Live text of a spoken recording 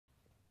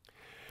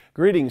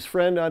Greetings,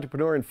 friend,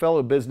 entrepreneur, and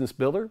fellow business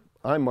builder.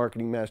 I'm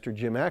Marketing Master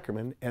Jim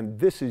Ackerman, and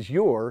this is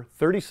your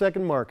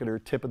 30-second marketer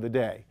tip of the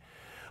day.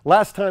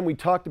 Last time we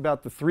talked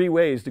about the 3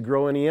 ways to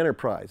grow any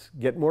enterprise: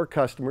 get more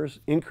customers,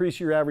 increase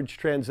your average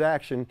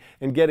transaction,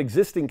 and get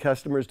existing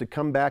customers to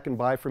come back and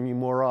buy from you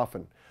more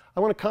often. I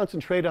want to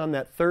concentrate on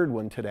that third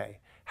one today.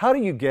 How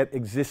do you get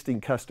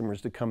existing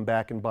customers to come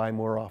back and buy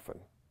more often?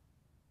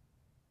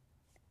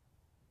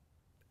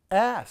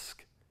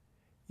 Ask.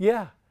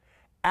 Yeah.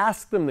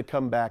 Ask them to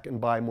come back and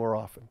buy more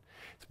often.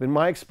 It's been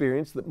my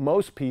experience that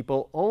most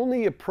people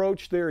only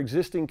approach their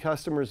existing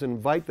customers and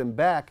invite them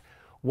back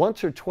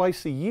once or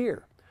twice a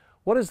year.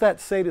 What does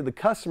that say to the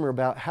customer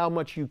about how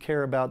much you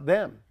care about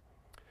them?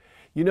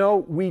 You know,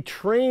 we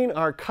train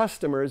our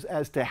customers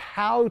as to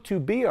how to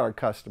be our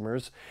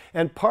customers,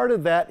 and part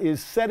of that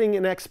is setting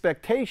an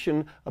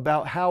expectation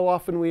about how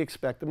often we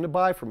expect them to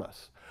buy from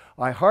us.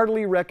 I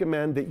heartily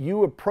recommend that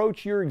you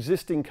approach your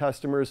existing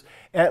customers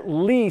at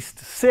least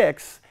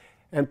 6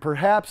 and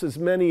perhaps as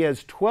many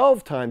as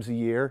 12 times a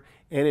year,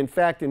 and in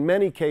fact, in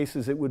many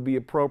cases, it would be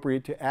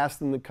appropriate to ask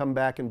them to come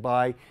back and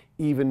buy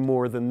even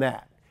more than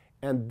that.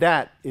 And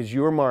that is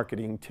your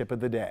marketing tip of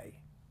the day.